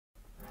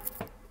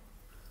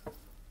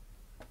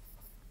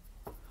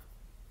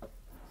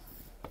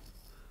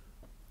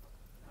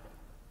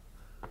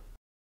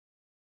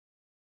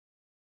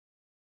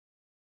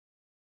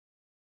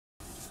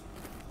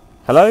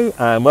Hello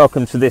and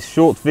welcome to this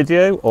short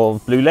video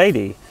of Blue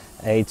Lady,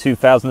 a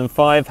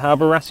 2005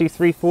 Hallberg-Rassy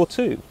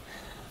 342.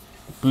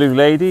 Blue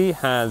Lady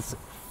has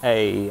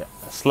a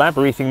slab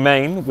reefing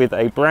main with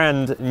a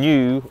brand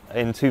new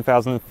in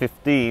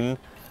 2015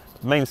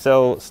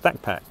 mainsail stack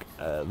pack.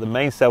 The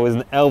mainsail is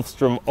an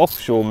Elvstrom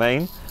offshore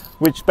main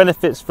which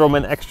benefits from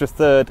an extra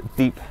third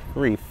deep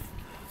reef.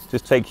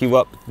 Just take you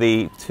up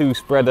the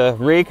 2-spreader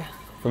rig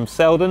from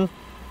Selden,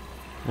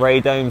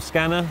 radome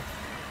scanner.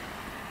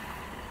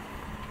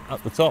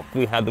 Up the top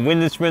we had the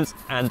wind instruments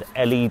and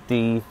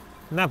LED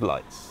nav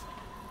lights.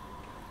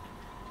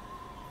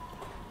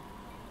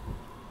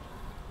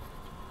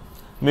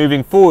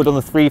 Moving forward on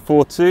the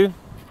 342,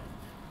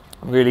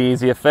 really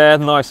easy affair,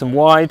 nice and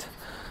wide.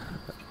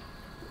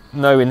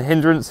 No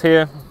hindrance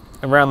here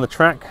around the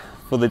track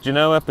for the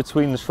genoa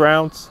between the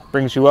shrouds.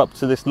 Brings you up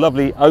to this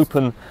lovely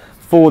open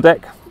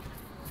foredeck.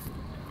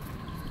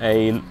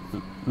 A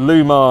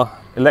Lumar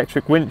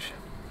electric winch.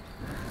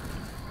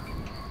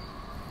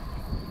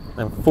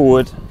 And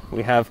forward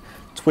we have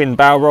twin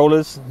bow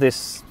rollers.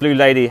 This Blue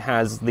Lady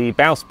has the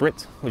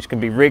bowsprit which can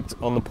be rigged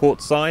on the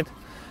port side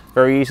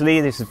very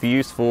easily. This is for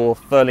use for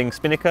furling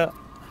spinnaker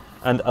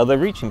and other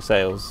reaching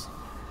sails.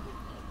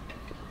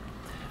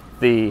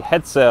 The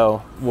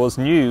headsail was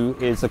new,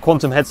 it's a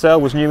quantum headsail,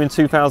 was new in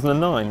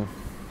 2009.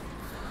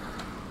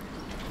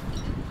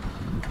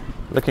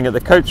 Looking at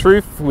the coach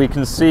roof, we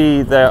can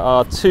see there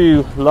are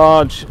 2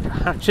 large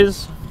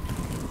hatches.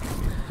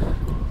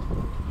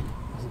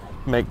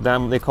 Make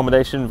down the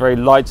accommodation very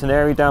light and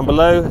airy down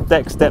below,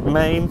 deck step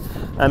main,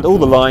 and all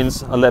the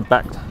lines are led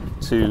back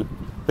to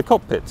the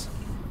cockpit.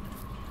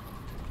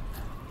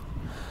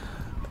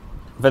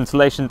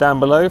 Ventilation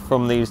down below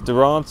from these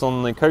dorades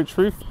on the coach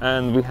roof,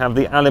 and we have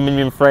the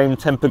aluminium frame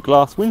tempered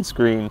glass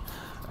windscreen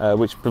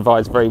which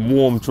provides very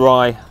warm,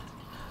 dry,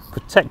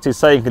 protected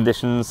sailing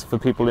conditions for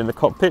people in the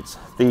cockpit.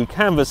 The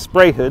canvas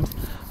spray hood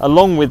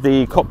along with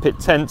the cockpit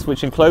tent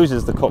which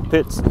encloses the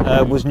cockpit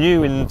was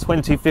new in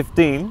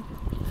 2015.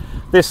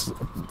 This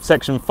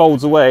section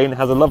folds away and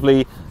has a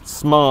lovely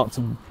smart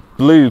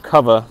blue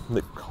cover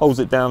that holds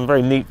it down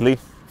very neatly.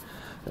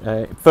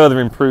 It further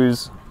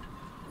improves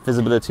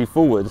visibility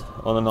forward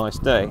on a nice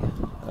day.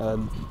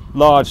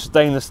 Large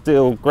stainless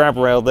steel grab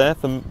rail there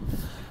for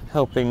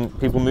helping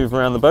people move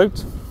around the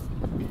boat.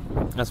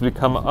 As we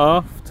come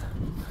aft,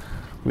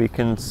 we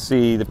can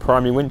see the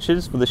primary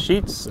winches for the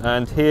sheets,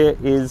 and here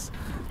is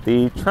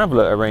the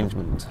traveller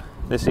arrangement.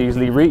 This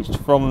easily reached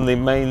from the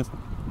main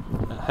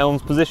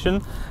helm's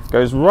position,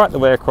 goes right the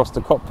way across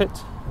the cockpit.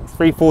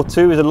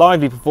 342 is a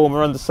lively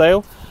performer under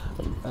sail,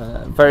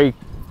 very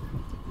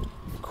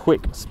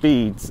quick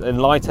speeds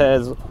and light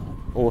airs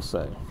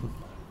also.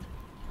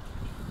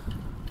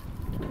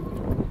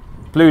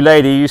 Blue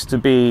Lady used to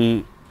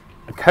be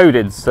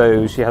coded,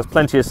 so she has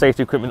plenty of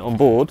safety equipment on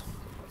board,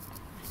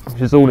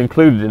 which is all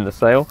included in the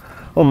sail.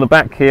 On the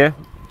back here,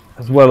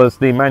 as well as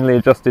the manually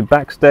adjusted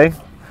backstay,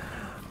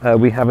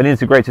 we have an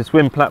integrated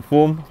swim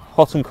platform,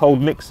 hot and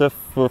cold mixer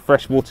for a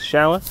freshwater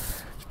shower.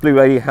 Blue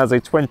Lady has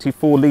a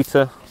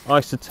 24-litre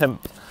isotemp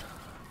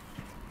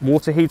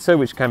water heater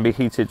which can be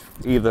heated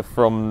either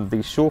from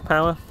the shore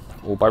power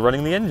or by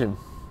running the engine.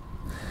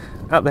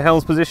 At the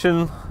helm's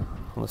position,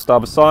 on the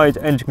starboard side,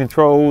 engine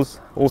controls,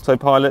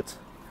 autopilot,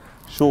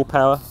 shore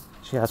power.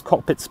 She has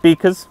cockpit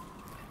speakers.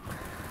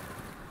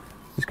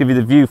 Just give you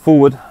the view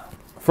forward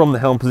from the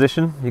helm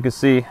position. You can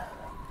see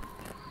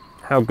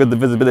how good the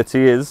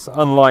visibility is.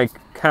 Unlike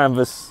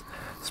canvas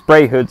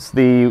spray hoods,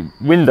 the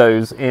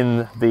windows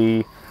in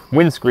the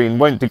windscreen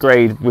won't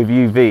degrade with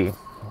UV,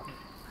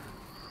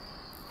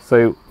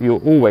 so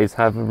you'll always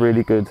have a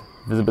really good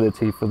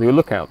visibility for your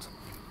lookout.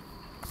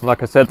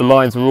 Like I said, the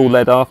lines are all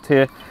led aft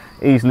here,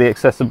 easily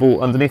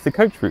accessible underneath the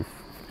coach roof.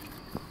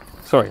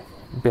 Sorry,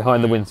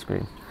 behind the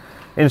windscreen.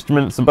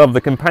 Instruments above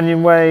the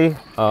companionway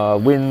are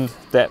wind,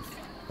 depth.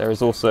 There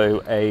is also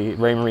a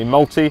Raymarine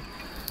multi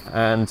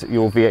and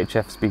your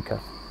VHF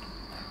speaker.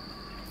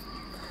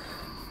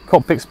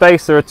 Cockpit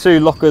space, there are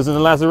 2 lockers and a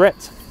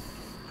lazarette.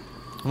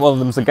 One of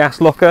them is a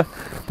gas locker.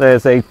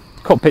 There's a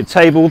cockpit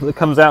table that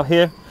comes out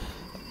here,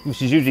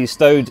 which is usually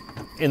stowed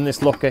in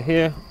this locker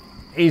here.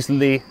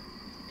 Easily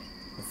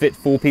fit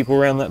 4 people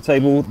around that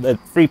table. The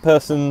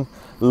 3-person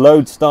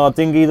Lodestar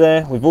dinghy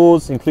there with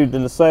oars included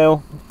in the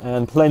sail,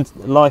 and plenty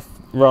life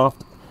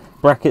raft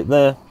bracket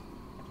there.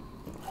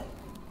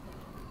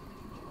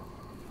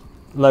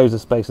 Loads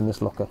of space in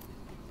this locker.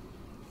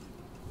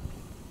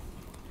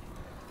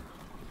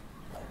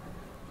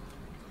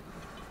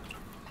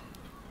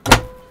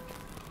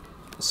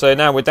 So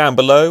now we're down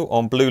below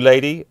on Blue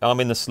Lady.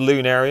 I'm in the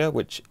saloon area,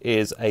 which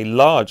is a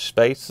large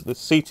space. The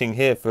seating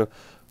here for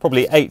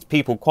probably 8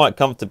 people quite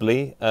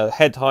comfortably.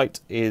 Head height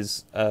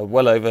is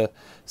well over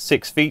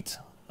 6 feet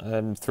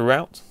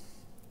throughout.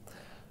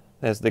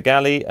 There's the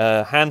galley,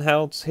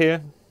 handhelds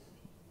here,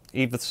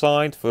 either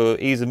side for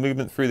ease of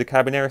movement through the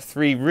cabin area.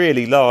 3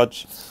 really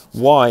large,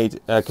 wide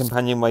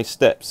companionway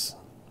steps.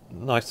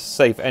 Nice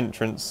safe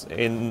entrance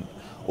in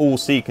all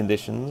sea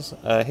conditions.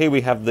 Here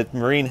we have the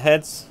marine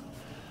heads.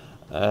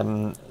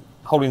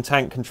 holding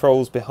tank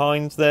controls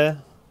behind there.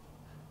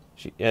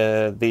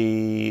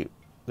 There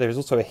is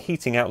also a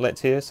heating outlet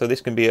here, so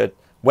this can be a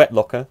wet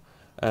locker,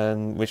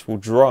 and which will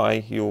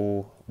dry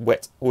your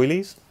wet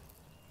oilies.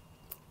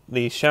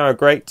 The shower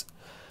grate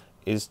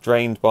is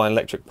drained by an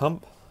electric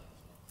pump.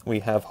 We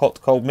have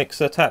hot-cold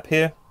mixer tap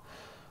here,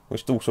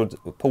 which also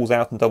pulls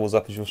out and doubles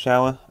up as your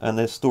shower, and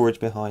there's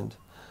storage behind.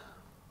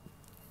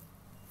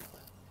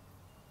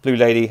 Blue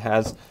Lady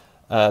has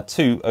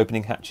 2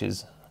 opening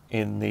hatches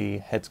in the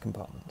heads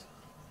compartment.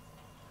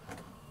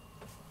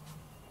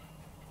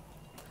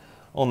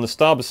 On the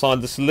starboard side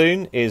of the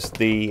saloon is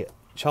the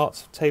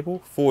chart table,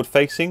 forward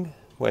facing,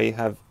 where you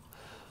have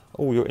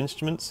all your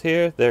instruments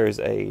here. There is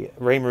a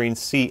Raymarine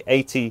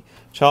C80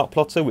 chart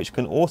plotter, which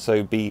can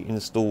also be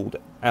installed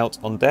out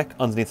on deck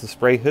underneath the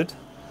spray hood.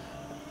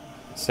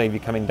 Save you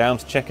coming down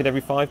to check it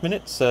every 5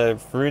 minutes.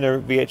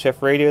 Furuno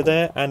VHF radio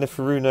there, and a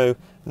Furuno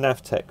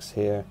Navtex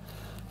here.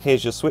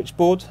 Here's your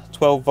switchboard,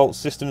 12 volt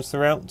systems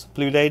throughout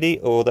Blue Lady,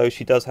 although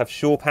she does have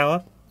shore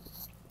power,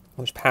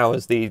 which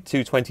powers the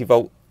 220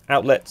 volt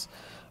outlets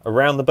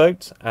around the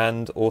boat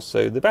and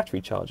also the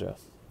battery charger.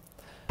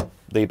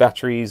 The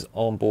batteries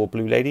on board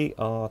Blue Lady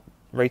are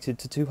rated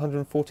to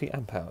 240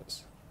 amp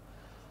hours.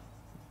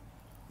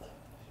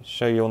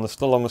 Show you on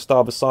along the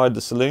starboard side of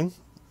the saloon.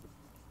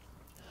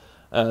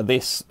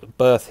 This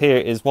berth here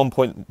is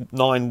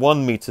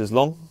 1.91 meters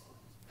long.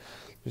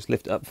 Just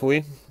lift it up for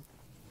you.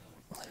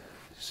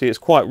 See, it's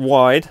quite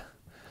wide.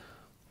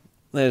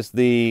 There's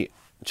the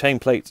chain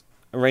plate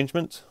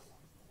arrangement,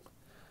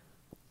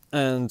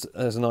 and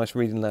there's a nice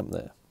reading lamp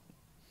there.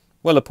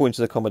 Well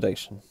appointed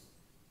accommodation.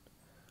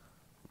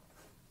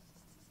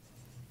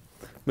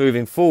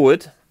 Moving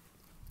forward,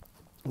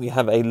 we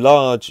have a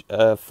large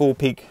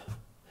 4-peak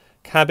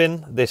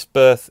cabin. This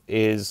berth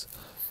is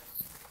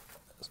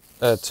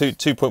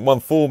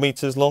 2.14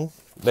 meters long.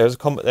 There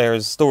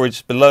is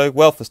storage below,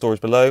 wealth of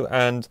storage below,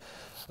 and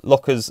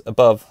lockers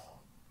above,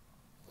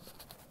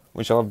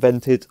 which are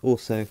vented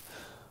also.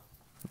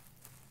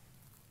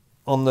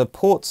 On the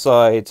port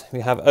side,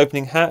 we have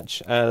opening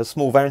hatch and a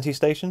small vanity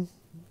station.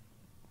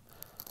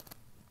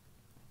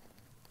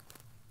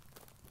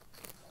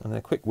 And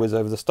a quick whiz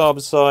over the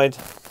starboard side.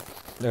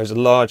 There is a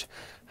large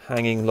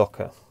hanging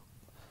locker.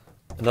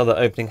 Another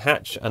opening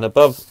hatch, and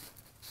above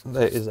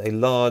there is a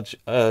large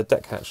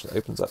deck hatch that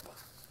opens up.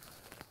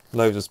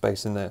 Loads of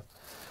space in there.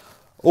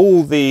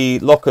 All the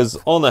lockers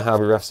on the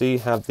Hallberg-Rassy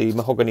have the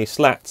mahogany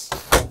slats.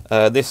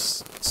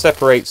 This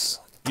separates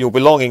your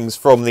belongings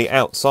from the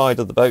outside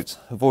of the boat,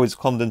 avoids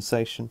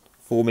condensation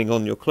forming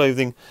on your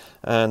clothing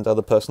and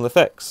other personal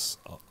effects.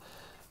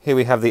 Here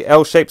we have the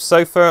L-shaped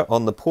sofa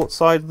on the port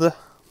side of the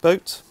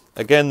boat.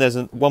 Again, there's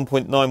a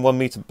 1.91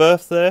 meter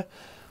berth there.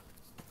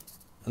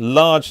 A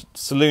large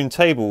saloon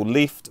table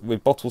leafed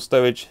with bottle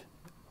stowage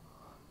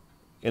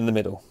in the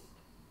middle.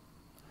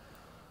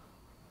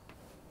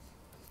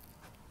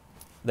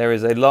 There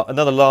is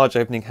another large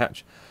opening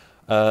hatch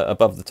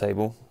above the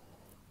table.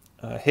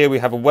 Here we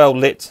have a well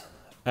lit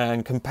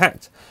and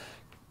compact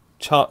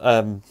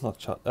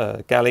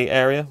galley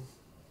area.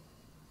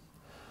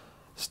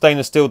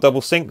 Stainless steel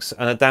double sinks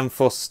and a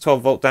Danfoss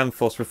 12 volt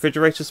Danfoss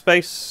refrigerator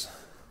space.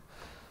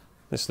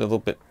 This little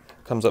bit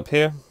comes up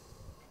here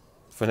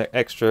for an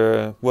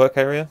extra work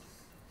area.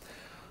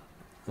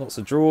 Lots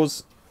of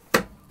drawers.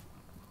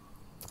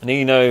 An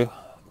Eno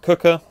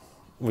cooker,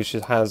 which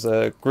has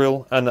a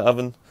grill and an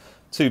oven.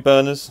 2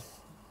 burners.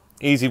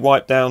 Easy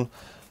wipe down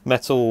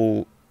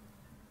metal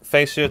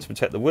fascia to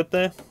protect the wood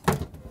there.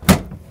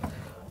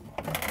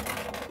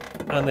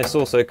 And this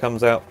also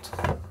comes out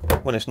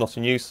when it's not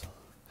in use.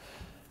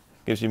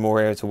 Gives you more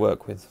area to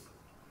work with.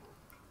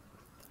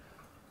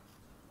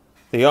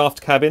 The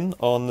aft cabin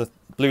on the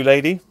Blue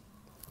Lady.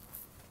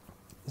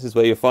 This is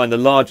where you'll find the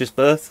largest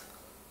berth.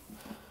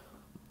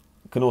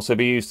 It can also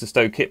be used to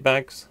stow kit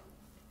bags.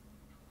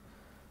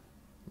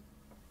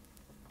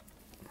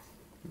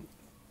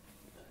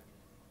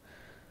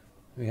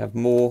 We have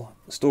more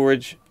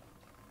storage,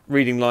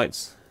 reading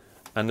lights,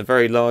 and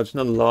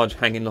another large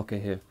hanging locker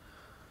here.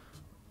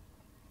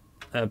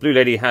 Blue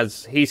Lady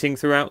has heating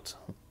throughout,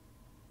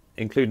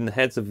 including the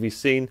heads, as we've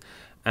seen,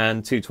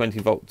 and 220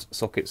 volt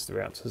sockets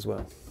throughout as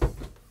well.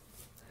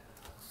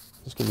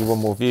 Just give you one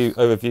more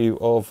overview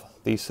of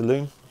the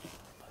saloon.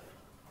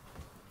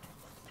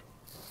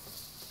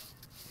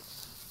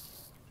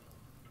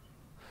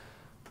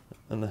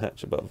 And the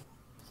hatch above.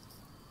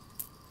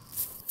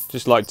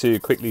 Just like to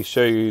quickly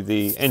show you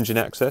the engine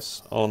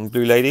access on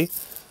Blue Lady.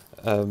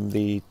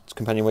 The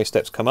companionway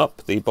steps come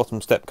up, the bottom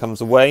step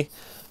comes away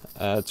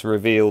to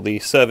reveal the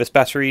service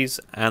batteries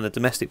and the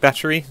domestic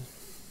battery.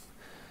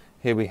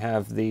 Here we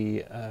have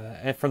the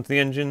front of the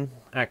engine,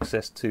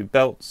 access to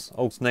belts,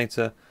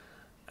 alternator,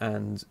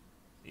 and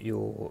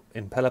your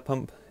impeller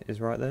pump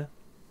is right there.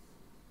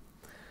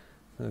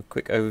 A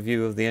quick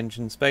overview of the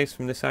engine space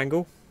from this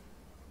angle.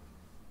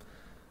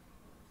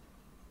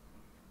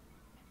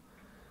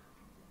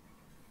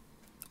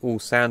 All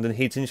sound and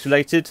heat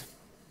insulated.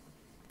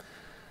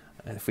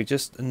 And if we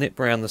just nip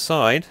round the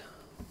side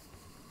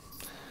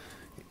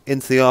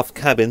into the aft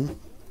cabin,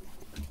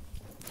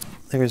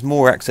 There is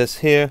more access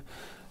here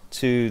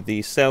to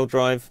the sail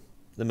drive,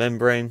 the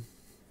membrane.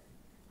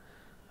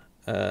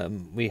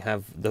 We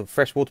have the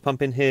freshwater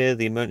pump in here,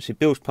 the emergency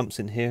bilge pumps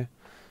in here,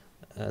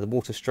 the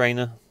water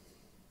strainer,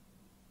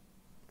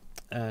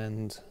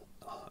 and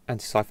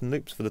anti-siphon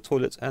loops for the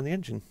toilets and the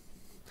engine.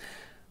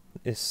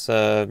 This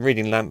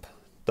reading lamp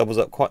doubles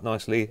up quite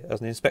nicely as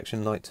an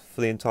inspection light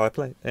for the entire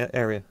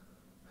area.